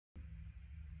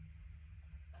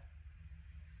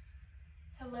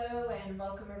Hello and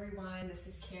welcome everyone. This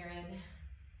is Karen.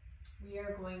 We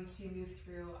are going to move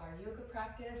through our yoga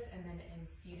practice and then end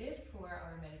seated for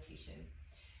our meditation.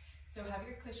 So have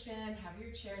your cushion, have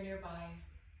your chair nearby,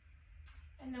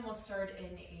 and then we'll start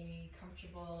in a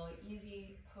comfortable,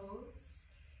 easy pose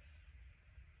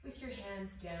with your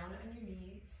hands down on your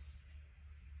knees.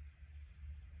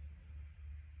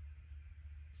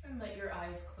 And let your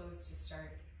eyes close to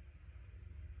start.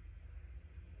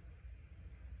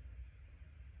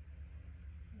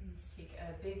 Let's take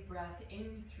a big breath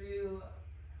in through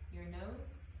your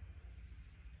nose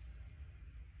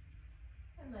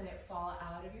and let it fall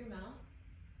out of your mouth.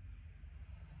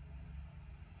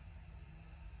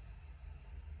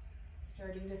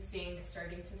 Starting to sink,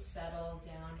 starting to settle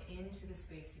down into the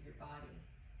space of your body.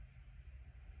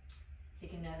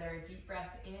 Take another deep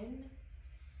breath in.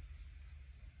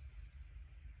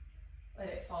 Let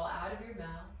it fall out of your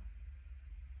mouth.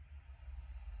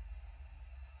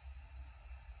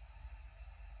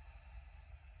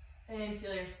 And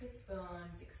feel your sits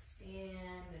bones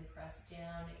expand and press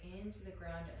down into the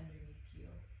ground underneath you.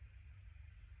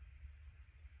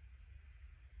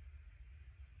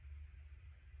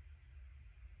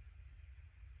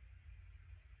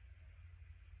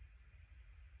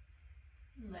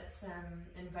 Let's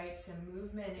invite some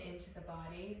movement into the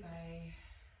body by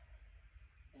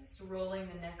just rolling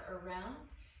the neck around.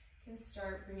 You can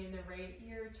start bringing the right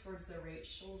ear towards the right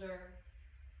shoulder.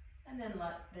 And then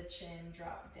let the chin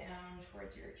drop down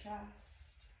towards your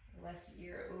chest. Left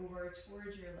ear over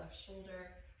towards your left shoulder.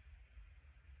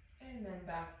 And then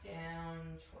back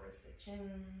down towards the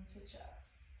chin to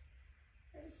chest.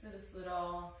 Just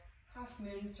little half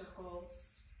moon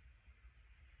circles.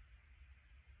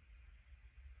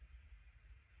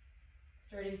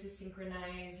 Starting to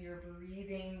synchronize your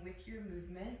breathing with your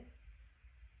movement.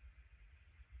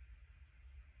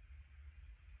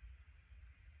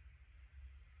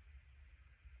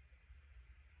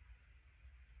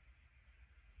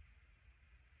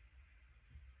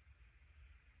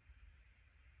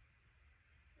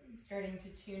 Starting to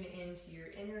tune into your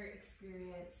inner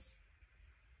experience,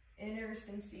 inner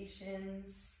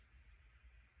sensations,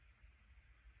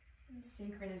 and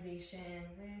synchronization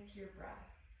with your breath.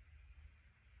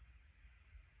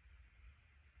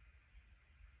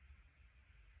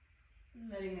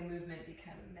 And letting the movement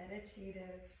become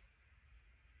meditative.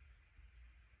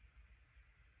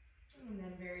 And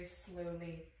then very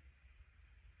slowly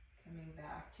coming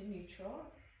back to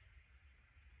neutral.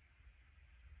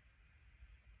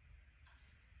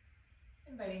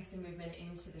 Inviting some movement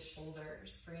into the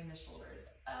shoulders, bringing the shoulders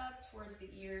up towards the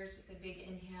ears with a big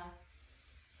inhale.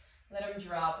 Let them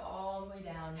drop all the way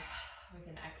down with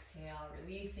an exhale,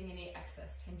 releasing any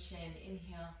excess tension.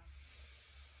 Inhale,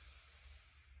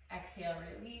 exhale,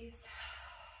 release.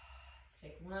 Let's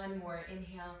take one more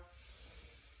inhale.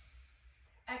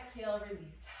 Exhale,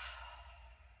 release.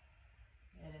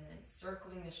 Good, and then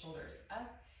circling the shoulders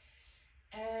up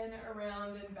and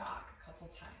around and back a couple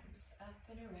times. Up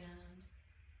and around.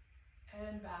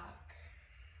 And back.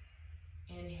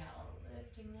 Inhale,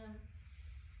 lifting them.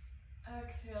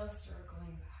 Exhale,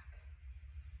 circling back.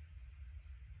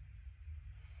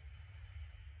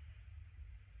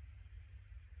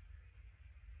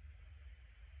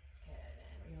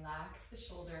 Good, and relax the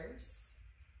shoulders.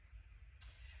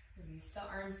 Release the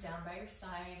arms down by your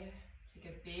side. Take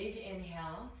a big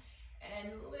inhale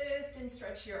and lift and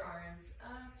stretch your arms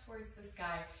up towards the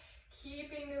sky.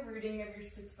 Keeping the rooting of your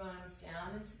sits bones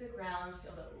down into the ground.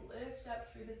 Feel the lift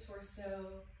up through the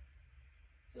torso.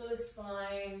 Feel the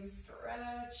spine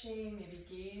stretching, maybe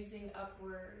gazing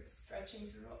upwards, stretching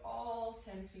through all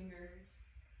 10 fingers.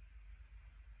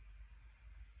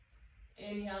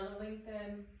 Inhale to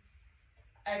lengthen.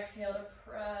 Exhale to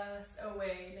press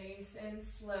away, nice and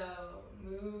slow.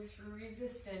 Move through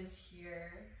resistance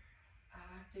here.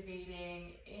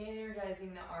 Activating,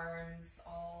 energizing the arms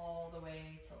all the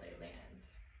way till they land.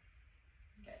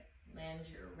 Good. Land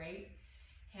your right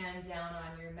hand down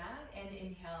on your mat and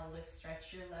inhale, lift,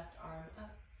 stretch your left arm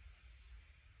up.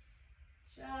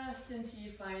 Just until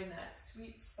you find that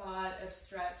sweet spot of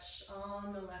stretch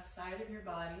on the left side of your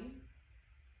body.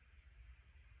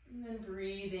 And then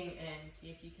breathing in. See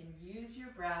if you can use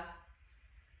your breath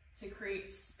to create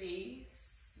space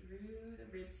through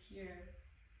the ribs here.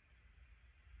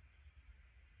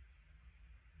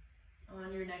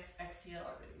 On your next exhale,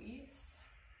 release.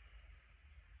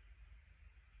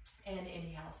 And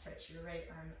inhale, stretch your right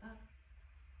arm up.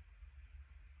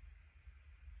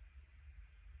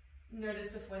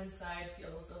 Notice if one side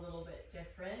feels a little bit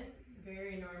different.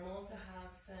 Very normal to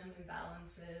have some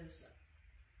imbalances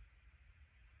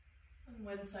on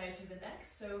one side to the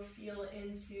next. So feel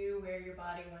into where your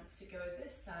body wants to go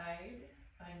this side.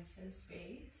 Find some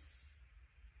space.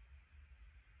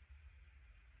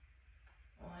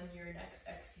 On your next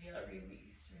exhale,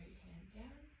 release. Right hand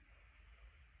down.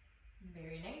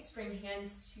 Very nice. Bring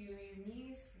hands to your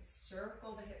knees.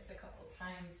 Circle the hips a couple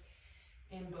times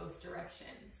in both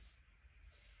directions.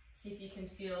 See if you can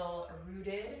feel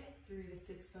rooted through the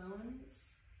sits bones,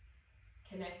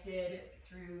 connected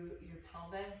through your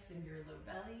pelvis and your low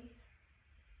belly,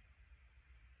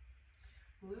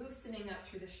 loosening up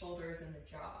through the shoulders and the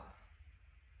jaw.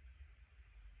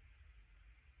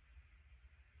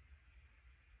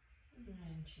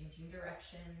 And changing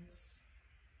directions.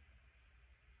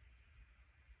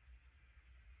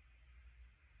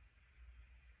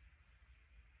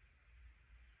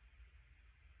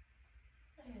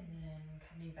 And then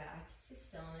coming back to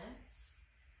stillness,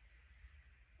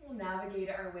 we'll navigate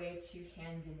our way to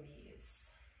hands and knees.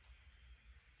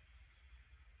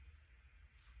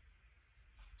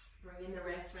 Bring in the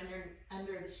wrists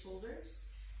under the shoulders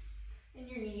and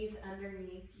your knees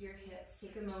underneath your hips.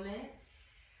 Take a moment.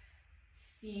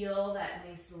 Feel that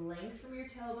nice length from your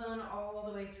tailbone all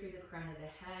the way through the crown of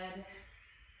the head.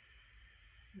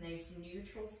 Nice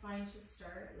neutral spine to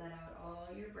start. Let out all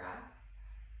your breath.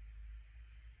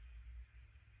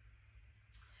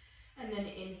 And then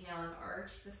inhale and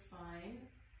arch the spine.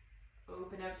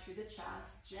 Open up through the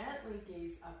chest. Gently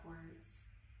gaze upwards.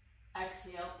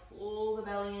 Exhale, pull the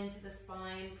belly into the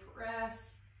spine. Press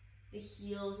the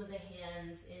heels of the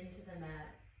hands into the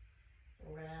mat.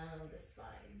 Round the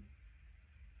spine.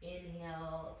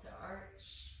 Inhale to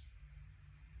arch.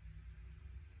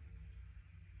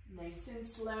 Nice and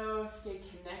slow. Stay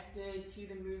connected to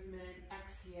the movement.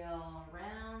 Exhale,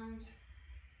 round.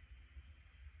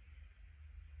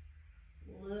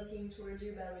 Looking towards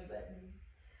your belly button.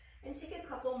 And take a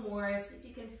couple more, see if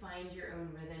you can find your own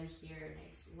rhythm here.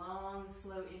 Nice, long,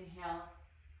 slow inhale.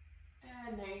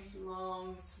 And nice,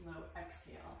 long, slow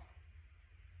exhale.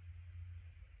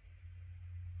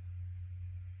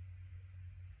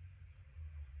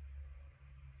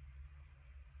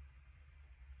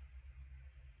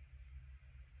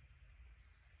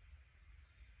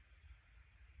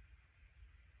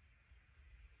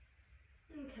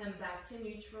 And come back to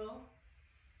neutral.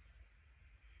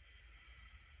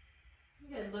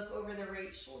 Good, look over the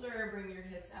right shoulder, bring your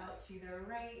hips out to the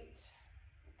right,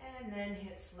 and then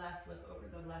hips left, look over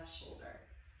the left shoulder.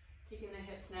 Taking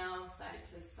the hips now side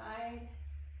to side.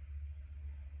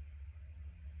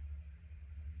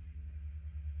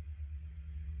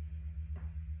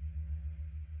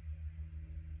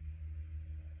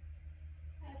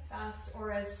 As fast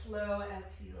or as slow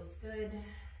as feels good.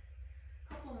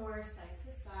 Couple more side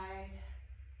to side.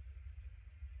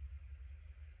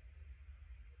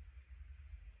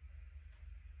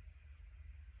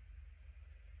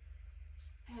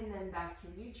 And then back to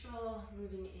neutral,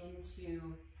 moving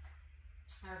into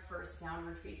our first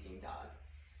downward facing dog.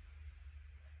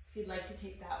 So if you'd like to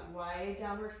take that wide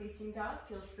downward facing dog,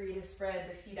 feel free to spread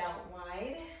the feet out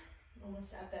wide,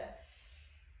 almost at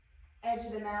the edge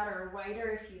of the mat or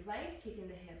wider if you like, taking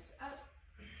the hips up.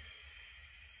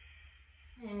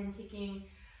 And taking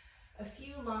a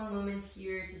few long moments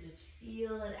here to just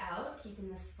feel it out, keeping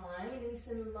the spine nice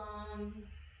and long.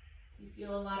 You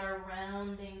feel a lot of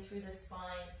rounding through the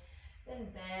spine, then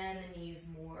bend the knees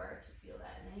more to feel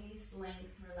that nice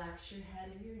length. Relax your head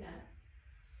and your neck.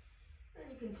 Then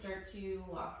you can start to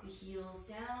walk the heels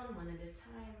down one at a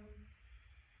time.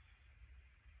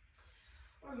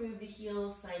 Or move the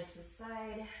heels side to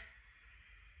side.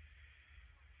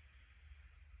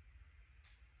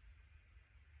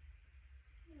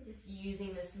 And just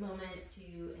using this moment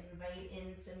to invite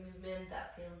in some movement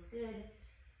that feels good.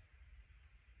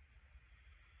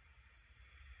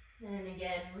 And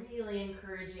again, really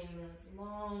encouraging those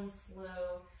long,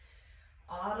 slow,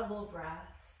 audible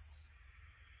breaths.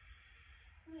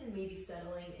 And maybe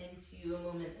settling into a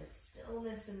moment of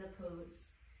stillness in the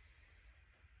pose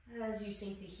as you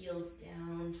sink the heels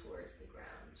down towards the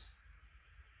ground.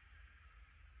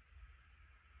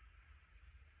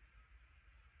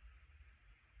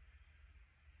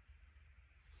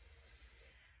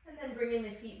 And then bringing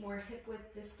the feet more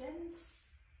hip-width distance.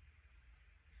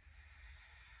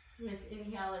 Let's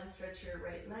inhale and stretch your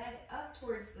right leg up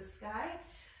towards the sky.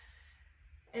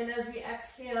 And as we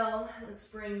exhale, let's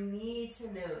bring knee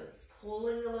to nose,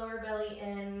 pulling the lower belly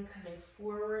in, coming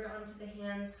forward onto the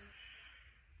hands.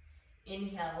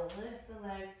 Inhale, lift the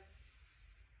leg.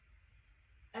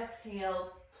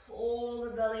 Exhale, pull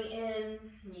the belly in,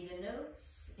 knee to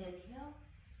nose. Inhale.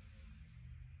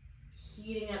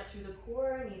 Heating up through the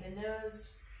core, knee to nose.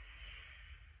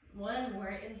 One more,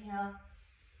 inhale.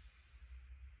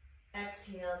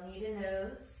 Exhale, knee to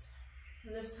nose.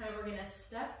 And this time we're gonna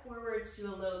step forward to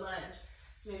a low lunge.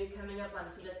 So maybe coming up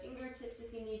onto the fingertips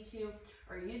if you need to,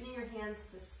 or using your hands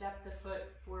to step the foot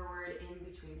forward in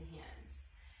between the hands.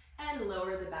 And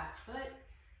lower the back foot,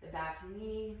 the back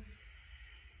knee.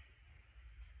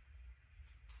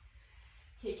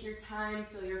 Take your time,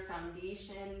 feel your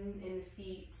foundation in the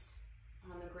feet,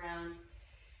 on the ground.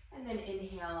 And then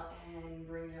inhale and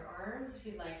bring your arms, if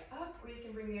you'd like, up, or you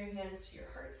can bring your hands to your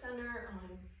heart center.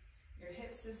 On your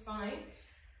hips is fine.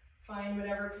 Find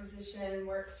whatever position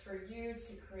works for you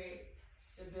to create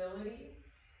stability.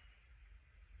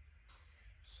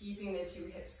 Keeping the two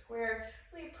hips square,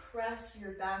 really press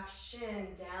your back shin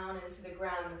down into the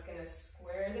ground. That's going to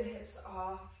square the hips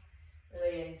off.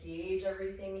 Really engage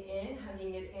everything in,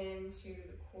 hugging it into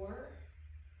the core.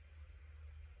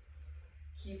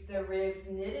 Keep the ribs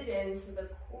knitted in so the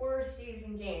core stays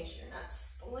engaged. You're not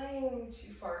splaying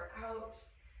too far out.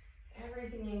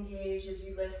 Everything engaged as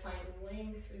you lift, find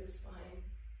length through the spine.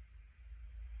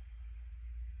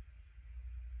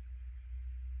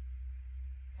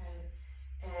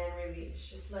 Good. And release.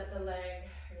 Just let the leg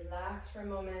relax for a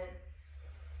moment.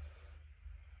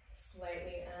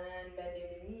 Slightly unbending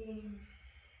the knee.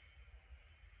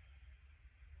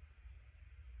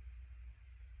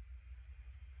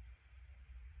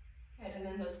 Good, and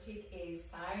then let's take a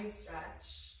side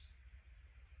stretch.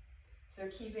 So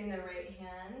keeping the right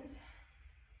hand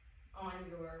on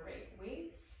your right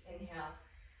waist, inhale,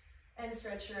 and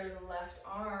stretch your left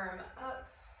arm up,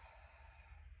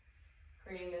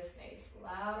 creating this nice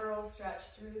lateral stretch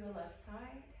through the left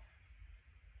side.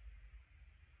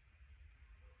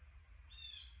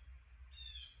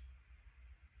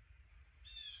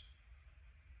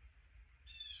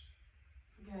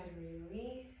 Good,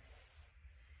 release.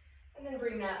 And then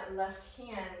bring that left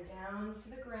hand down to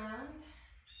the ground.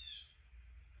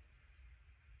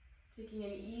 Taking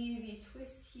an easy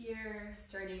twist here,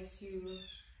 starting to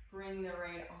bring the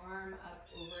right arm up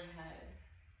overhead.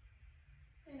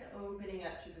 And opening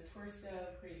up through the torso,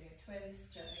 creating a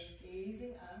twist, gently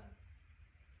gazing up.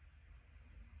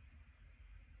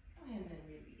 And then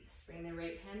release. Bring the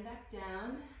right hand back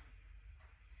down.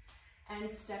 And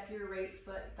step your right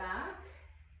foot back.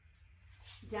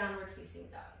 Downward facing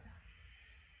dog.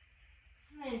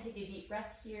 And take a deep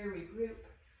breath here, regroup.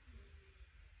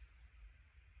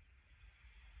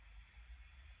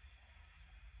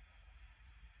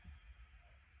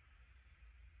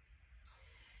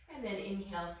 And then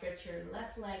inhale, stretch your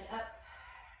left leg up.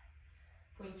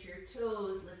 Point your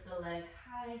toes, lift the leg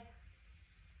high.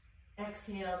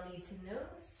 Exhale, knee to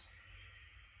nose.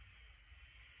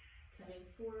 Coming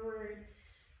forward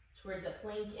towards a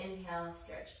plank, inhale,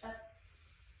 stretch up.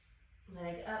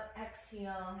 Leg up,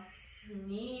 exhale.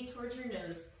 Knee towards your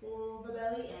nose, pull the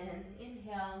belly in,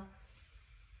 inhale.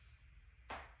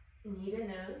 Knee to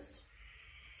nose.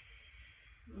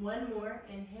 One more,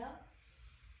 inhale.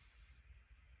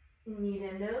 Knee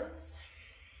to nose.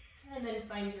 And then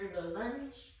find your low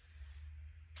lunge.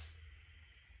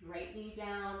 Right knee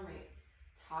down, right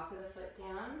top of the foot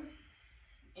down.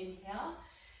 Inhale.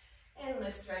 And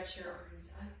lift, stretch your arms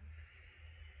up.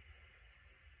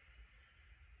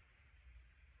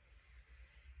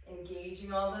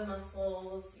 Engaging all the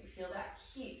muscles, you feel that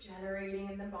heat generating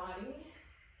in the body.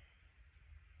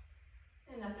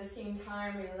 And at the same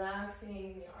time,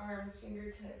 relaxing the arms,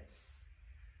 fingertips,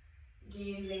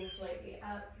 gazing slightly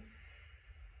up.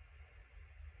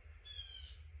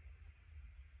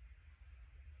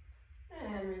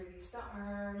 And release the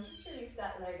arm, just release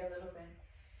that leg a little bit.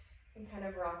 And kind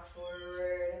of rock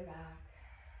forward and back.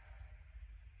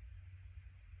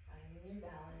 Finding your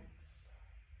balance.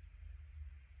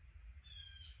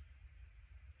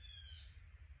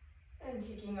 And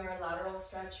taking our lateral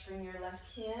stretch, bring your left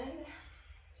hand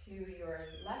to your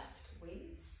left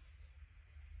waist.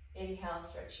 Inhale,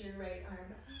 stretch your right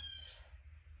arm up.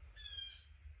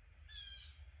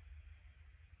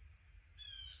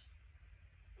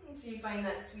 Until you find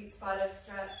that sweet spot of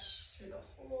stretch through the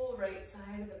whole right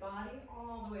side of the body,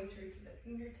 all the way through to the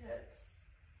fingertips.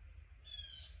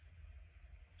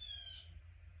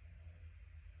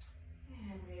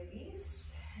 And release,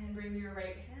 and bring your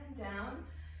right hand down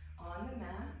on the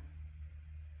mat.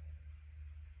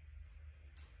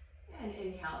 And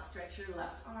inhale, stretch your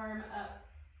left arm up.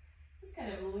 Just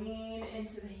kind of lean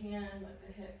into the hand, let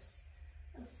the hips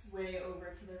sway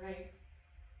over to the right.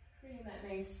 Creating that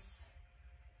nice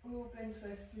open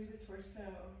twist through the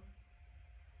torso.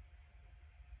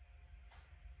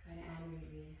 Good, and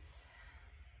release.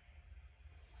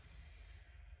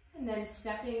 And then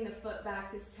stepping the foot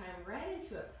back this time right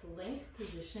into a plank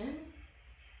position.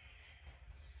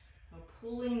 So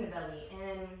pulling the belly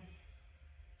in,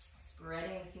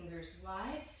 spreading the fingers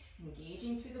wide,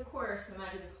 engaging through the core. So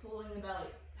imagine pulling the belly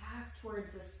back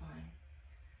towards the spine.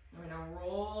 We're going to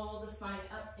roll the spine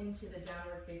up into the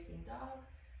downward facing dog.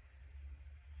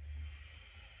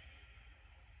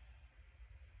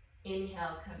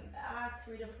 Inhale, come back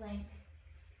through to plank.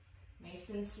 Nice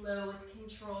and slow with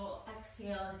control.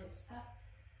 Exhale, hips up.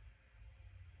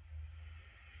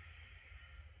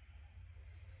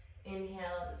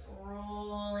 Inhale, just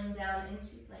rolling down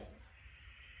into plank.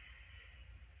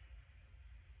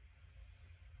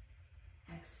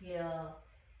 Exhale,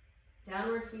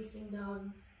 downward facing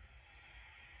dog.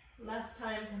 Last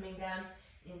time, coming down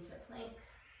into plank.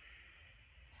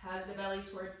 Hug the belly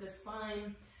towards the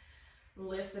spine.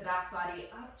 Lift the back body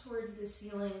up towards the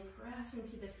ceiling. Press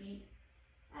into the feet.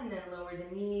 And then lower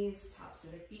the knees, tops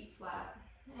of the feet flat.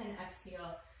 And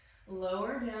exhale.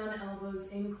 Lower down, elbows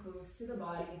in close to the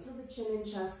body until the chin and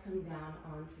chest come down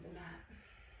onto the mat.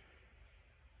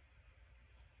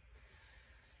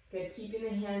 Good, keeping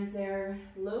the hands there.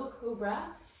 Low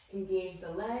cobra. Engage the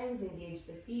legs, engage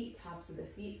the feet, tops of the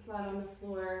feet flat on the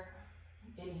floor.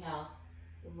 Inhale,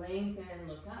 lengthen,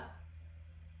 look up.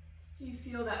 Do you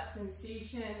feel that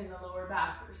sensation in the lower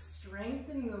back? We're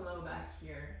strengthening the low back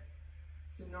here.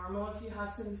 So normal if you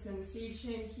have some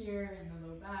sensation here in the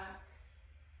low back.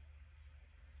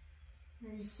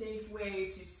 Very safe way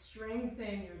to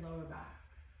strengthen your lower back.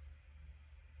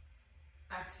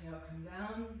 Exhale, come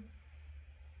down.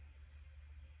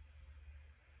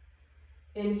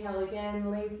 Inhale again,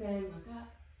 lengthen, look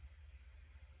up.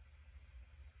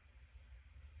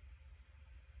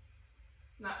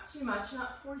 Not too much,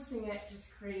 not forcing it, just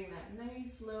creating that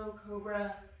nice low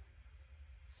cobra,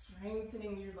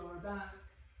 strengthening your lower back,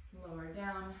 lower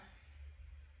down.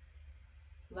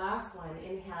 Last one,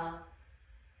 inhale,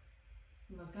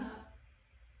 look up.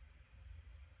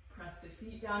 Press the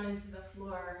feet down into the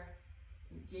floor,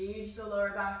 engage the lower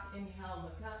back, inhale,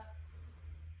 look up.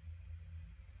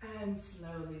 And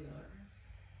slowly lower.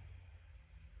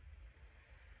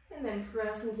 And then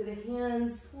press into the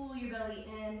hands, pull your belly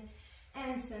in,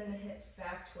 and send the hips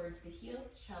back towards the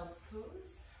heels, child's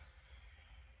pose.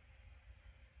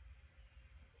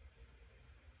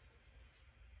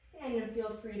 And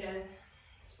feel free to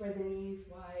spread the knees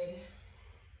wide.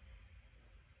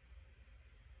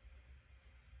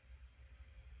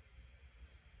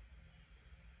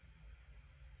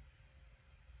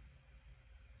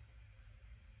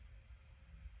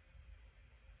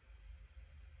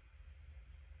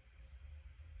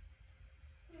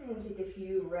 And take a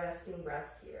few resting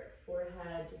breaths here.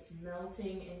 Forehead just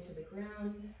melting into the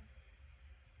ground.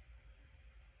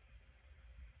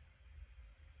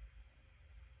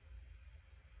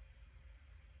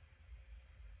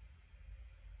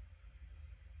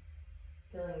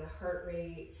 Feeling the heart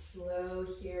rate slow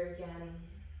here again.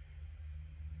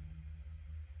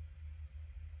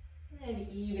 And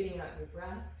evening out your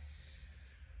breath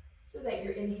so that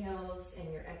your inhales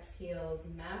and your exhales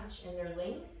match in their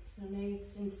length. So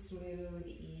nice and smooth,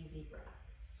 easy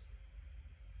breaths.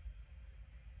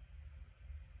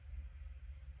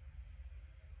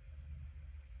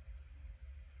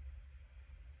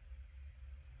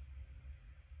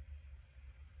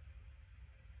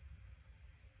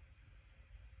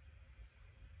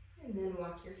 And then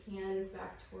walk your hands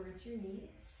back towards your knees.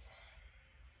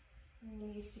 Bring your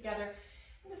knees together.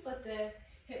 And just let the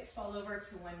hips fall over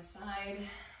to one side.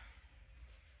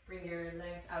 Bring your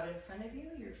legs out in front of you,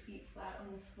 your feet flat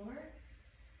on the floor.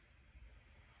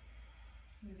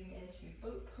 Moving into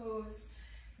boat pose,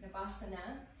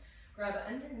 Navasana. Grab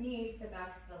underneath the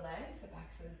backs of the legs, the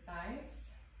backs of the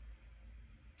thighs.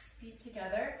 Feet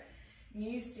together,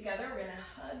 knees together. We're going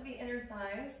to hug the inner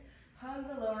thighs, hug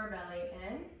the lower belly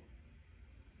in.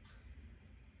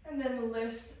 And then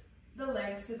lift the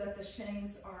legs so that the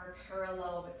shins are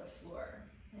parallel with the floor.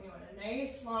 And you want a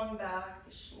nice long back,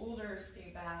 the shoulders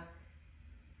stay back.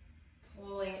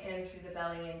 Pulling in through the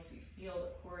belly until you feel the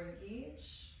core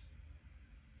engage.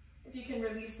 If you can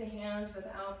release the hands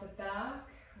without the back,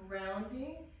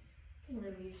 rounding, you can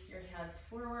release your hands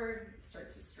forward,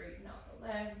 start to straighten out the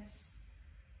legs.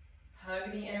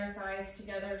 Hug the inner thighs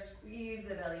together, squeeze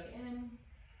the belly in.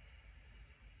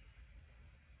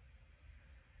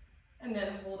 And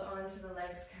then hold on to the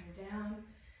legs, come down.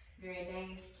 Very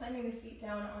nice. Planting the feet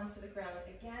down onto the ground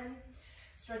again.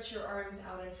 Stretch your arms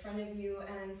out in front of you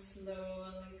and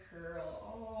slowly curl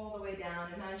all the way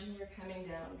down. Imagine you're coming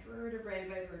down vertebrae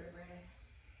by vertebrae.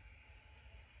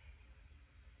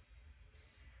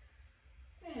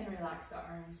 And relax the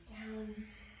arms down.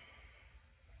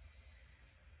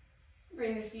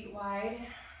 Bring the feet wide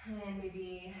and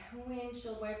maybe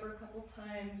windshield wiper a couple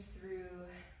times through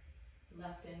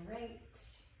left and right.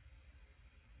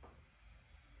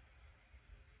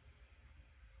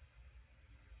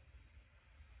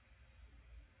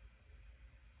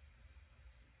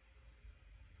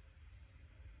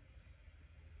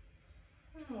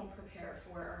 And we'll prepare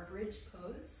for our bridge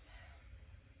pose.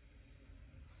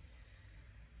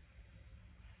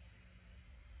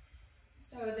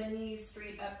 So the knees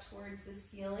straight up towards the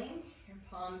ceiling, your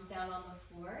palms down on the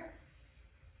floor.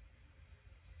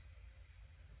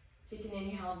 Take an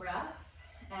inhale breath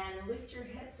and lift your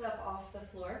hips up off the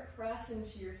floor. Press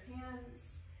into your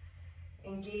hands.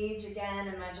 Engage again.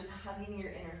 Imagine hugging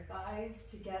your inner thighs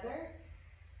together.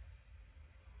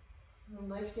 And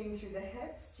lifting through the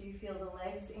hips. Do you feel the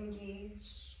legs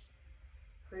engage?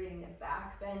 Creating a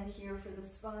back bend here for the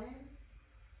spine.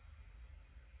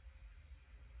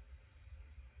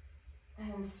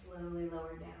 And slowly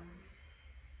lower down.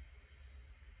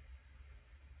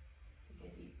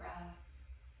 Take a deep breath.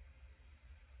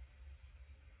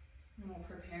 And we'll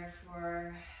prepare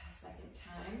for a second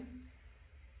time.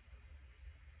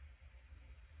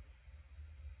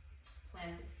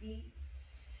 Plant the feet.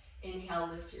 Inhale,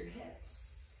 lift your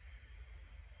hips.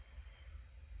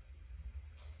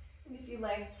 And if you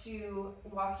like to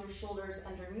walk your shoulders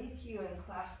underneath you and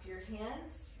clasp your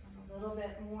hands, a little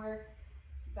bit more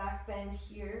back bend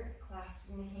here,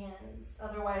 clasping the hands.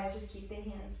 Otherwise, just keep the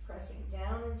hands pressing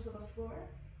down into the floor.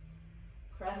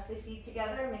 Press the feet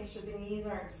together, make sure the knees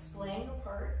aren't splaying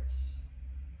apart.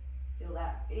 Feel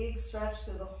that big stretch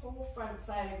through the whole front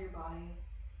side of your body.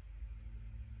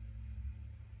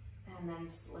 And then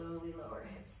slowly lower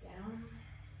hips down.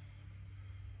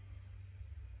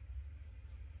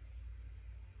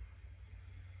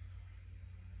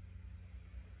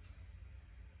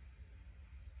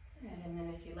 Good. And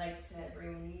then if you like to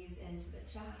bring the knees into the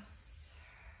chest,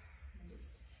 and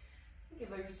just give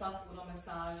yourself a little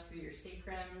massage through your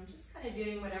sacrum, just kind of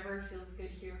doing whatever feels good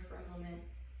here for a moment.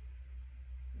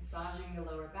 Massaging the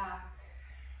lower back,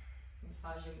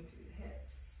 massaging through the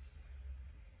hips.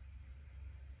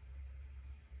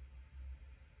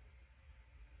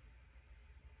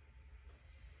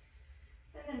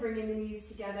 And then bringing the knees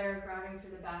together, grabbing for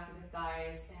the back of the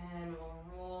thighs, and we'll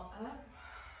roll up.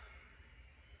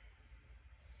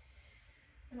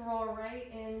 And roll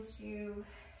right into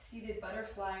seated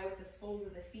butterfly with the soles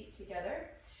of the feet together.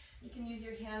 You can use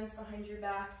your hands behind your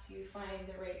back to find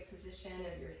the right position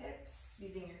of your hips.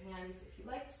 Using your hands, if you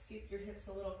like, to scoop your hips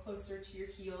a little closer to your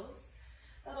heels.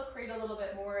 That'll create a little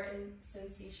bit more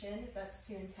sensation. If that's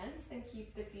too intense, then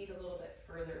keep the feet a little bit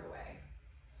further away.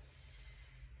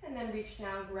 And then reach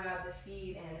down, grab the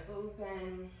feet, and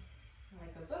open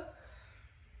like a book.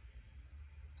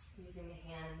 Using the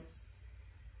hands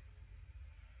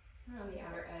around the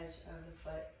outer edge of the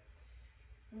foot.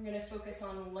 We're going to focus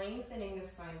on lengthening the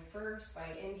spine first by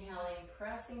inhaling,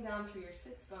 pressing down through your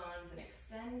sits bones and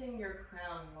extending your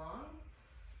crown long.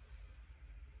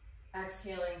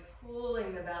 Exhaling,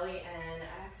 pulling the belly in,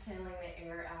 exhaling the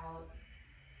air out.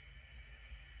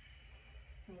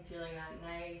 And feeling that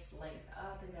nice length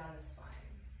up and down the spine.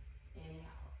 Inhale.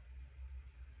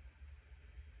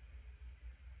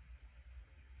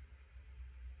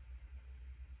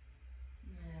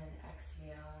 And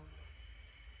exhale.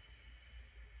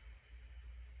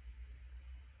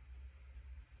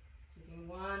 Taking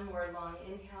one more long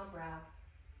inhale breath.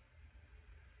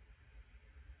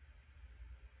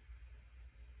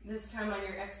 This time on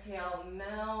your exhale,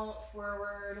 melt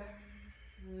forward.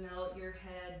 Melt your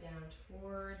head down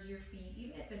towards your feet,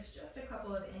 even if it's just a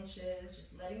couple of inches,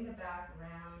 just letting the back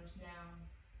round now.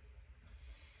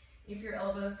 If your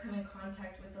elbows come in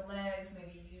contact with the legs,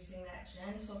 maybe using that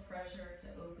gentle pressure to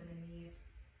open the knees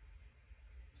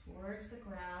towards the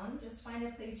ground. Just find a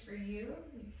place for you.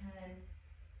 You can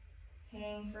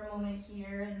hang for a moment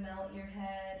here and melt your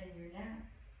head and your neck.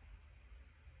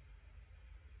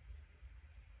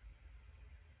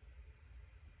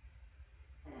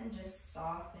 And just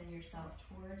soften yourself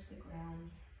towards the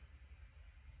ground.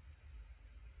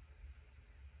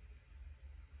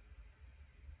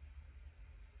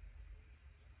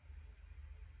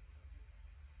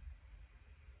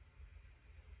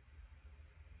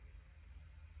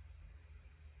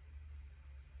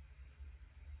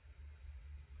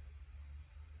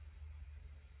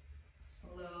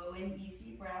 Slow and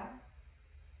easy breath.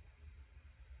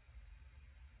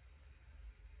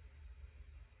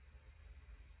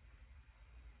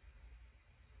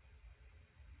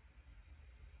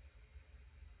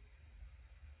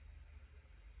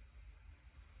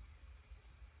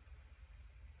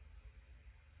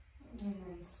 And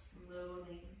then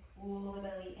slowly pull the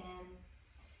belly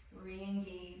in,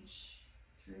 re-engage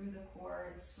through the core,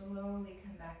 and slowly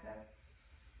come back up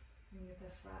with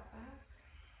a flat back.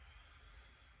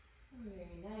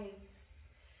 Very nice.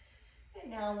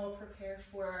 And now we'll prepare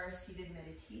for our seated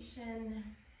meditation.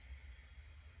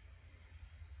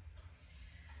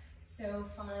 So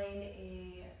find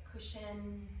a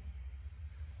cushion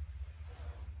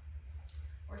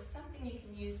or something you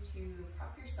can use to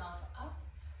prop yourself up.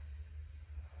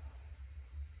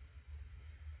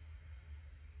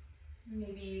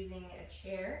 Maybe using a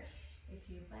chair if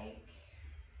you'd like.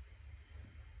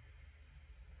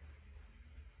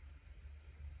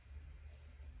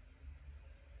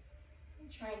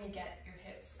 And trying to get your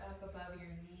hips up above your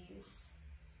knees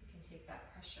so you can take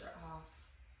that pressure off.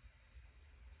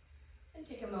 And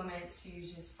take a moment to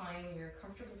just find your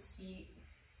comfortable seat.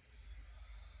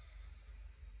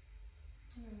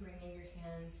 And bringing your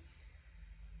hands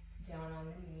down on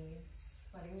the knees,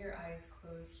 letting your eyes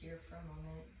close here for a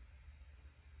moment.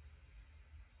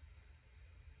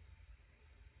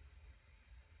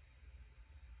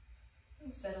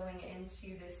 And settling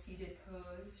into this seated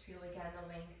pose, feel again the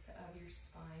length of your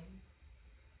spine,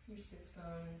 your sits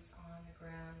bones on the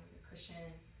ground, the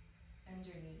cushion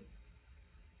underneath.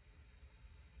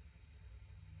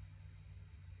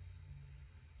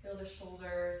 Feel the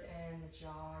shoulders and the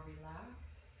jaw relax.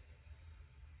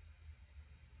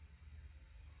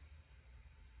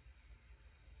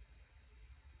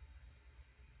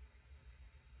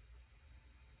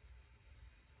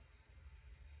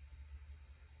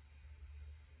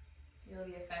 Feel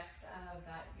the effects of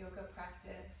that yoga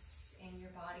practice in your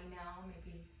body now,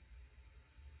 maybe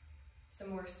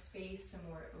some more space, some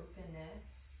more openness.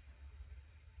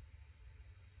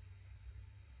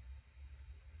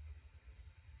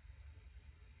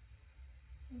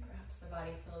 And perhaps the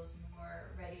body feels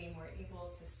more ready, more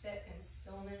able to sit in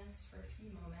stillness for a few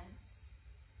moments.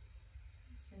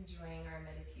 Just enjoying our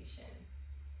meditation.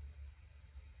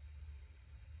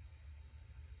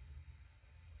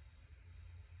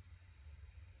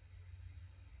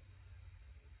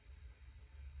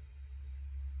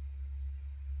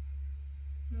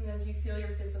 And as you feel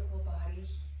your physical body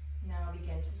now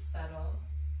begin to settle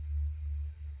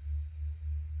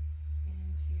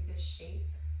into the shape,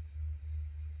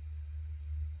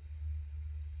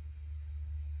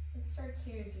 let's start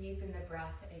to deepen the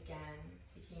breath again,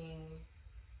 taking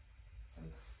some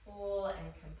full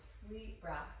and complete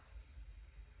breaths.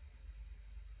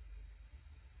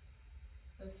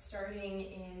 So starting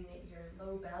in your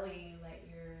low belly, let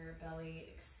your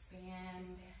belly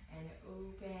expand and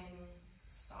open.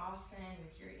 Soften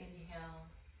with your inhale.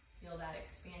 Feel that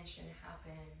expansion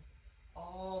happen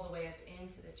all the way up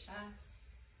into the chest,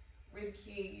 rib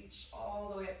cage, all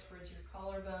the way up towards your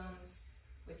collarbones.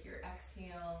 With your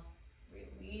exhale,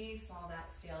 release all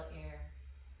that stale air.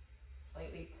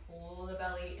 Slightly pull the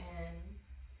belly in,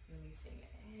 releasing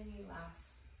any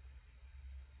last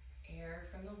air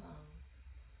from the lungs.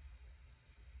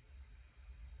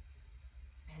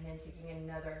 And then taking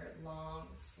another long,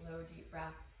 slow, deep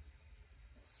breath.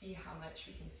 See how much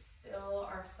we can fill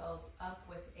ourselves up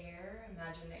with air.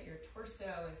 Imagine that your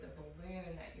torso is a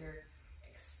balloon, that you're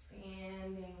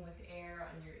expanding with air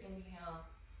on your inhale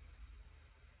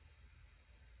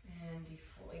and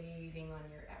deflating on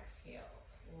your exhale,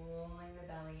 pulling the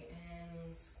belly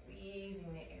in,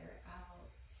 squeezing the air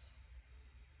out.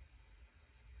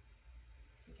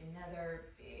 Take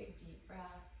another big deep breath.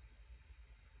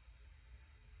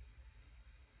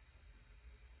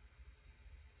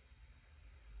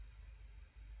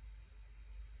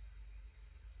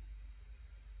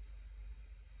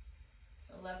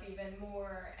 Fill up even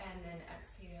more, and then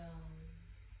exhale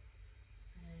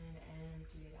and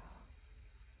empty it out.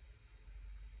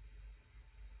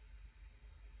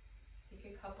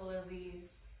 Take a couple of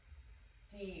these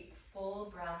deep,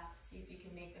 full breaths. See if you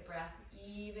can make the breath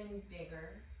even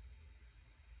bigger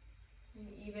and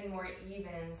even more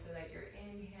even so that your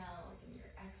inhales and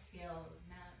your exhales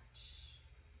match.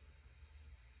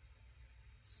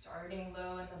 Starting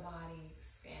low in the body,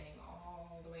 expanding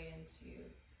all the way into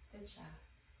the chest.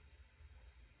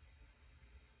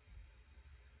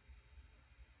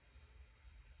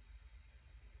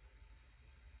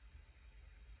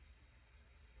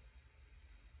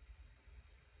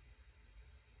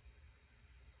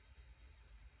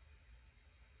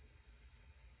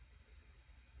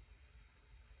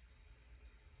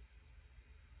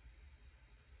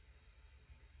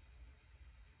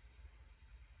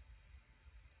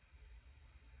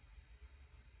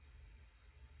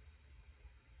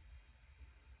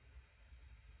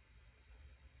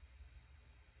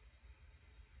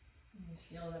 And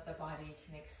feel that the body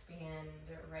can expand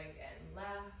right and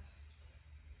left.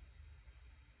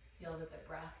 Feel that the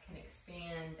breath can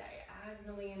expand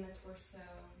diagonally in the torso.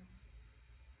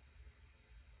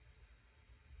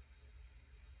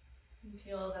 And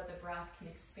feel that the breath can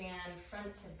expand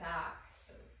front to back,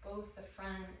 so both the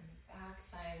front and the back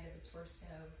side of the torso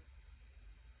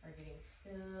are getting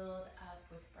filled up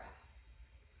with breath.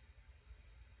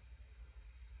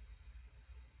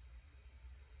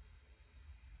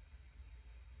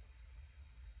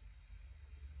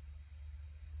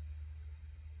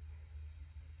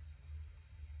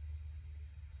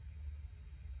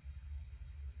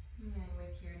 And then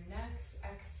with your next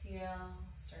exhale,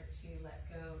 start to let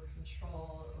go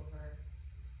control over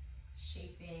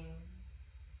shaping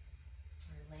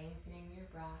or lengthening your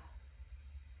breath.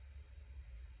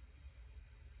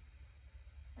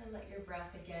 And let your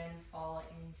breath again fall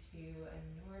into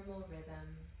a normal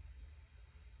rhythm.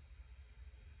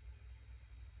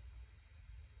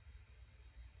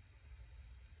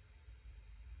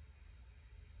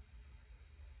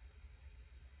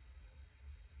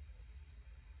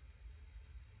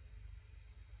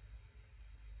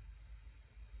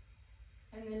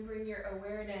 And then bring your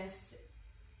awareness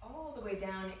all the way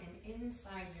down and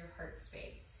inside your heart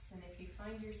space. And if you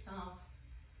find yourself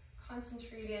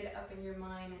concentrated up in your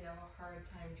mind and have a hard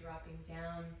time dropping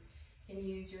down, you can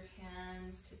use your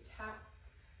hands to tap,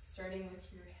 starting with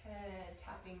your head,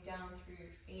 tapping down through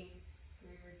your face,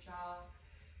 through your jaw,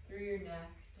 through your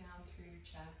neck, down through your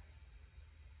chest.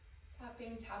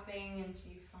 Tapping, tapping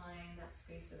until you find that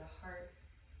space of the heart.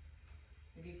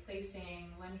 Maybe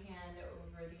placing one hand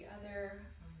over the other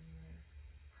on your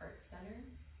heart center.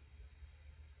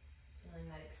 Feeling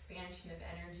that expansion of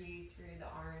energy through the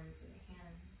arms and the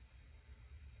hands.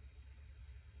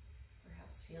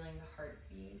 Perhaps feeling the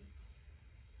heartbeat.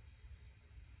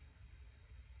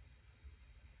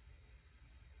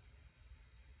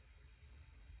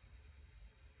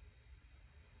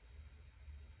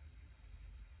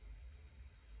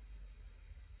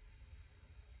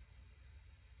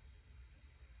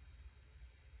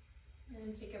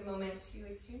 And take a moment to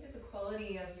attune to the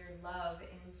quality of your love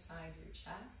inside your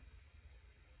chest.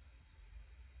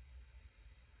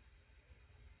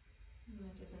 And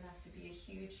it doesn't have to be a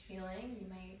huge feeling. You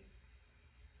might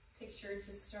picture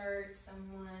to start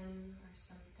someone or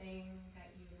something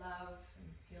that you love and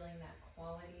feeling that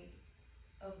quality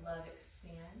of love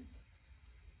expand.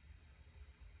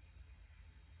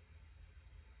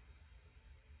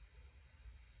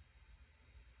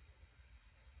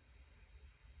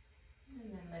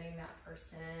 And then letting that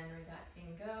person or that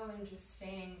thing go and just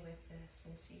staying with the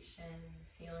sensation and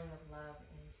feeling of love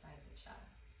inside the chest.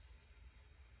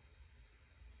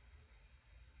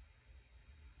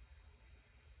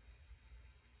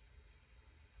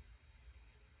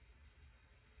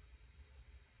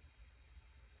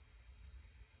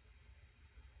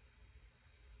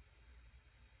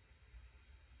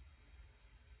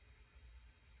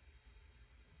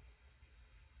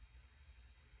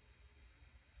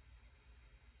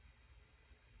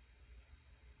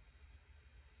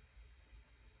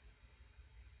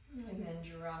 And then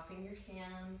dropping your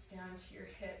hands down to your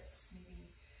hips,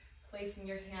 maybe placing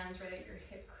your hands right at your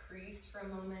hip crease for a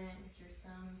moment with your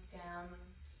thumbs down,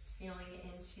 just feeling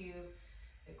into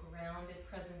the grounded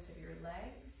presence of your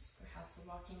legs, perhaps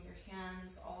walking your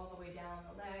hands all the way down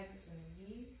the legs and the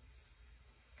knees,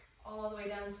 all the way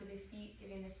down to the feet,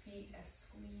 giving the feet a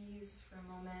squeeze for a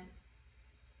moment.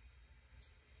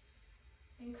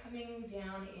 And coming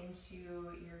down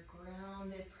into your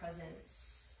grounded presence.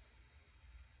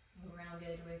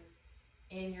 Grounded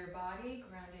within your body,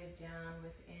 grounded down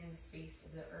within the space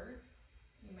of the earth.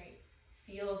 You might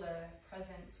feel the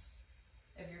presence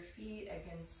of your feet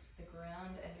against the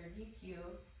ground underneath you.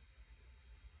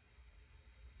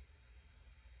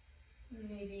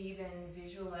 Maybe even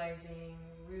visualizing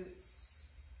roots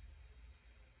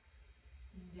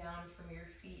down from your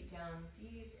feet, down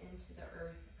deep into the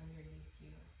earth underneath you.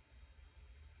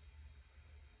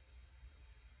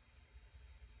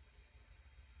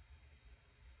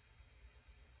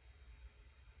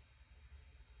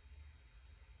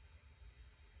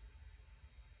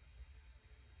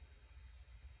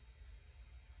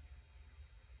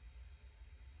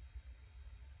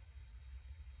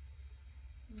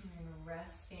 And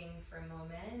resting for a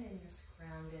moment in this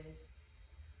grounded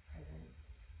presence.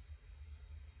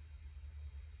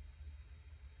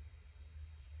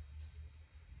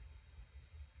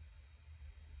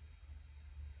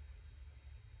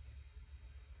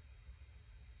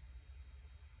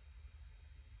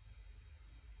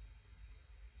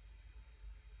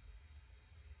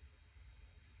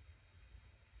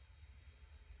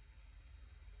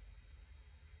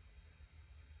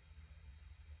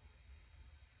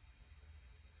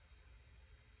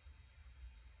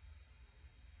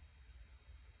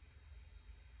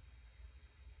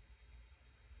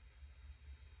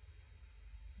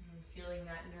 Feeling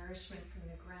that nourishment from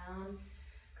the ground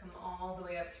Come all the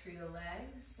way up through the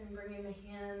legs and bringing the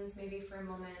hands maybe for a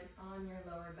moment on your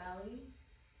lower belly.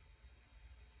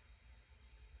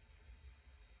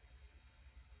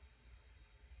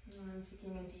 And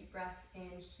taking a deep breath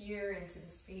in here into the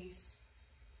space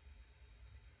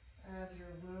of your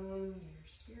womb, your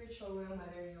spiritual womb,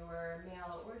 whether you're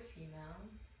male or female.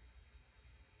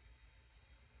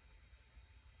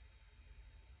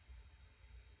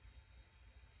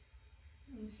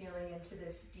 And feeling into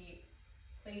this deep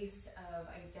place of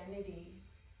identity,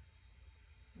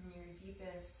 in your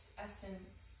deepest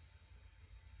essence.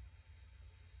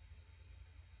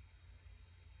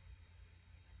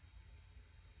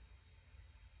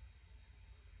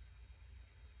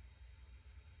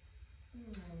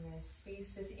 And this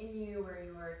space within you where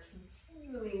you are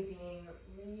continually being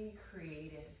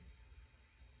recreated.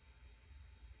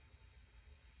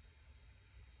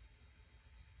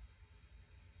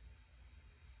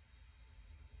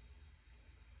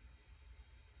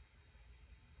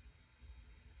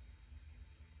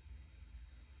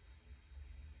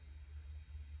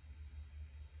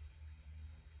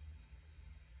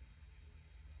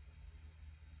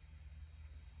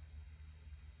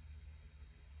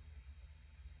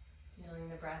 Feeling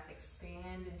the breath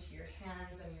expand into your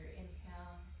hands on your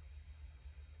inhale.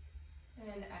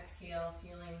 And exhale,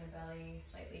 feeling the belly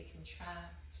slightly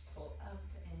contract, pull up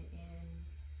and in.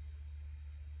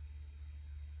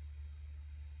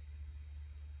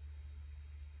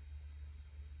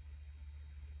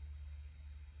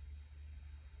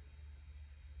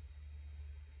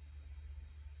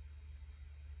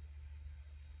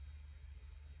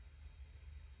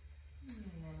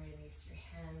 And then release your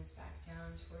hands back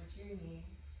down towards your knees.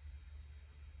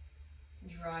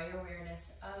 Draw your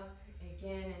awareness up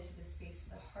again into the space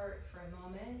of the heart for a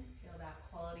moment. Feel that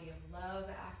quality of love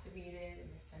activated in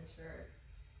the center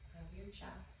of your chest.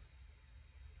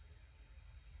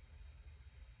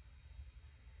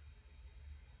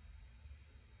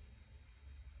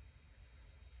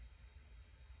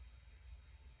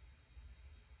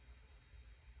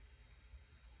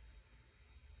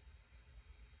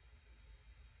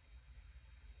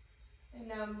 And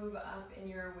now move up in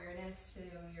your awareness to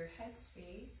your head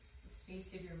space, the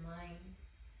space of your mind.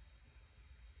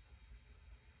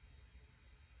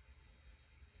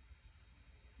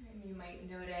 And you might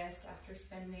notice after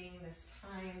spending this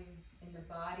time in the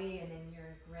body and in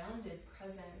your grounded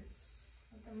presence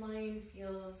that the mind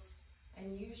feels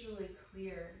unusually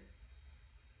clear,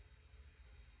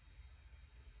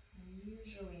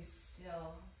 unusually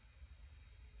still.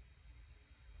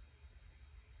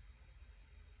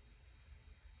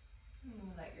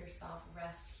 Let yourself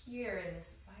rest here in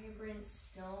this vibrant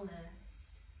stillness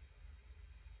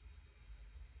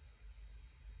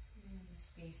in the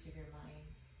space of your mind.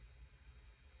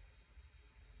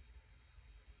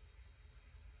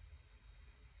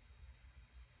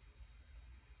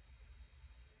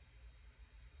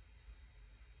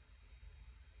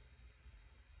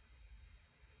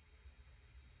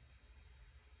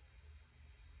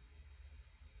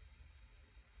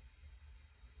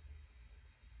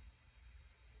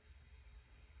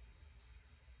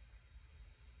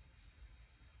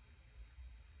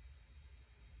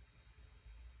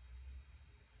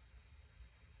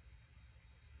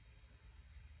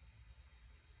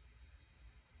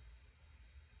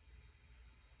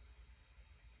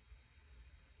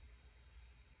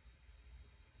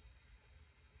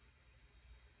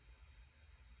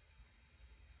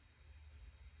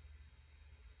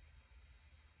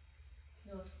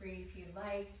 Feel free, if you'd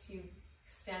like, to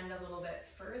extend a little bit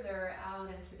further out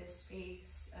into this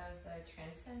space of the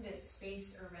transcendent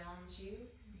space around you,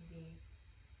 maybe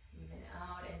even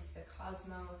out into the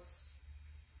cosmos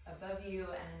above you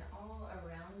and all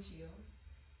around you.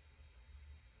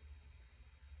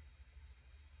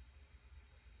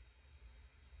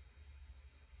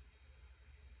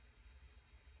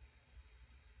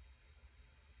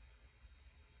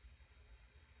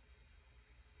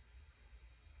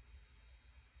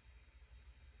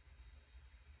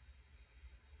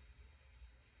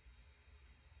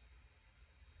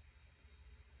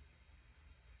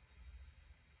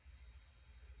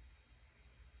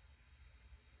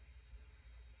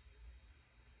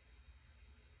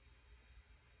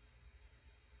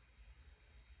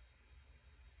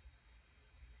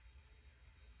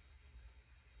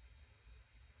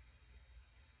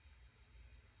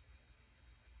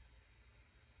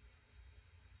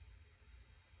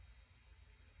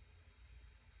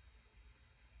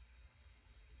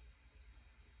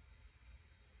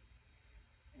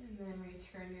 And then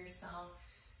return yourself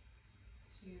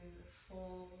to the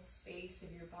full space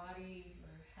of your body,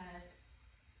 your head,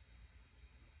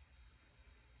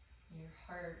 your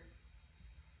heart,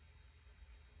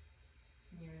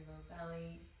 in your low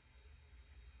belly,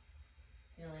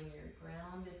 feeling your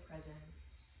grounded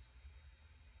presence.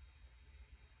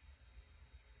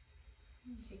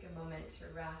 And take a moment to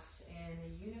rest in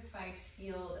the unified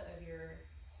field of your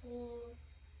whole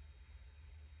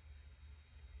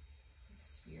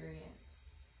experience.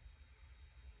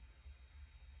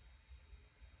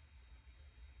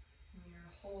 Your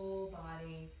whole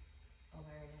body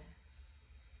awareness.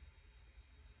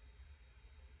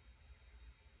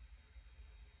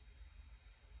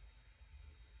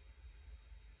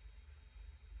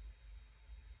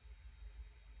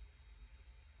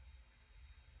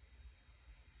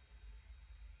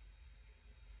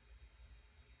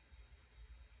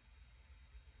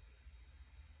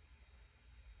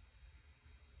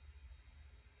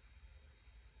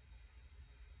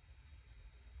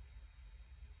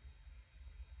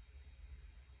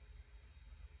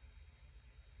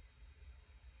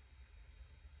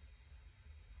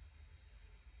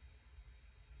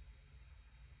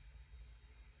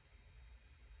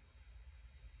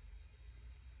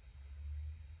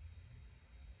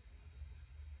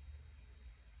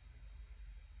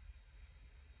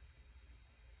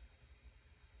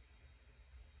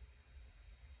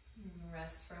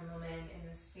 Rest for a moment in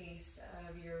the space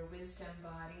of your wisdom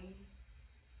body,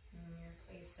 in your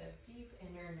place of deep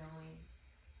inner knowing.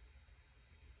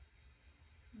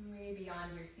 Way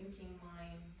beyond your thinking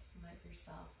mind, let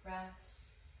yourself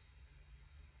rest.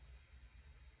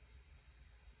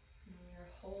 In your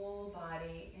whole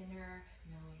body, inner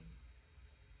knowing.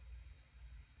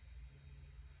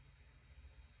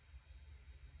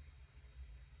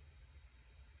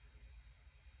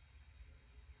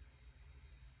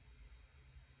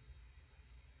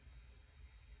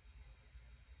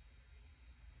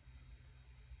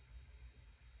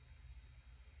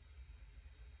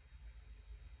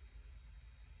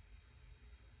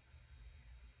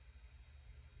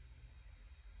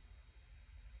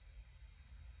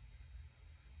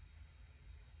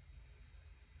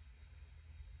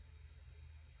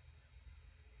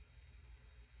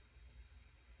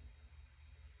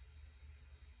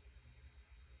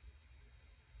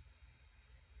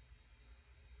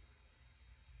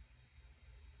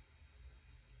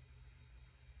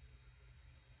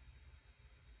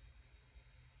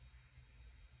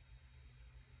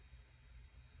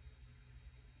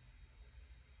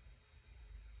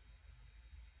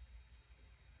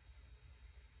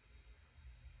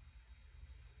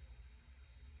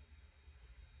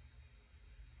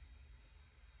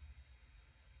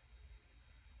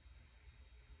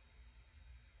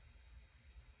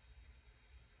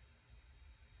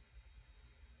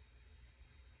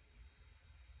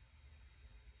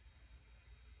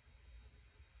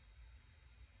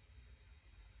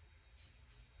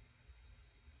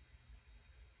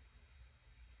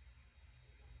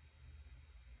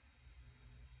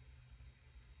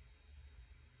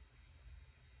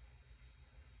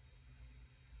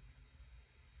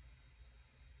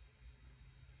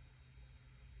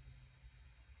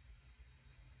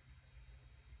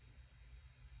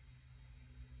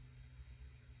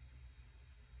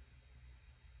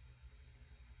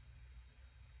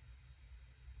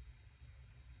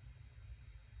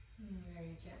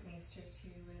 Very gently start to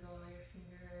wiggle your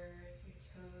fingers, your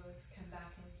toes, come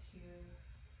back into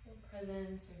full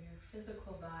presence of your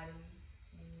physical body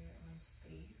in your own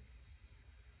space.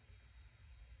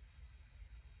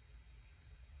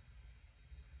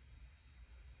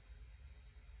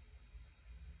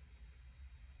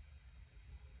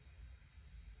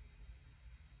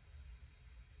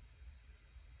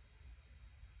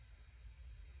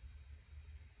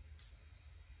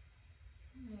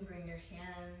 And bring your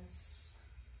hands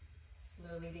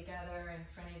slowly together in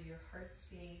front of your heart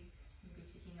space. Maybe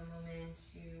taking a moment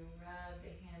to rub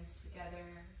the hands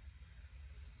together.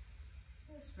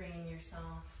 Just bringing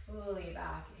yourself fully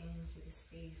back into the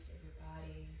space of your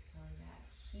body, feeling that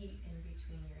heat in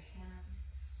between your hands.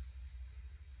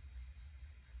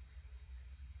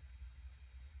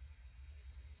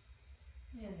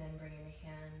 And then bringing the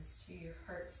hands to your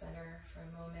heart center for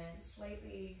a moment,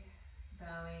 slightly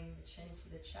bowing the chin to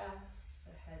the chest,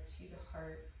 the head to the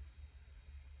heart.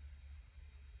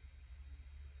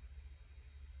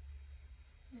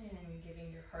 And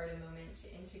giving your heart a moment to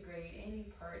integrate any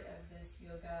part of this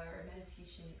yoga or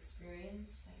meditation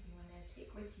experience that you want to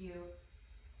take with you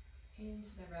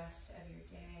into the rest of your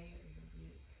day or your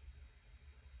week.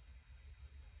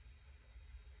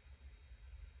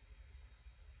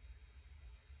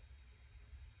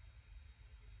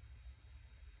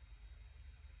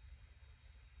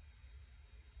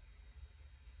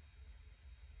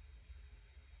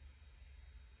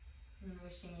 I'm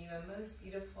wishing you a most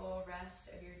beautiful rest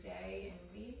of your day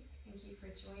and week. Thank you for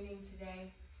joining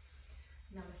today.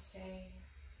 Namaste.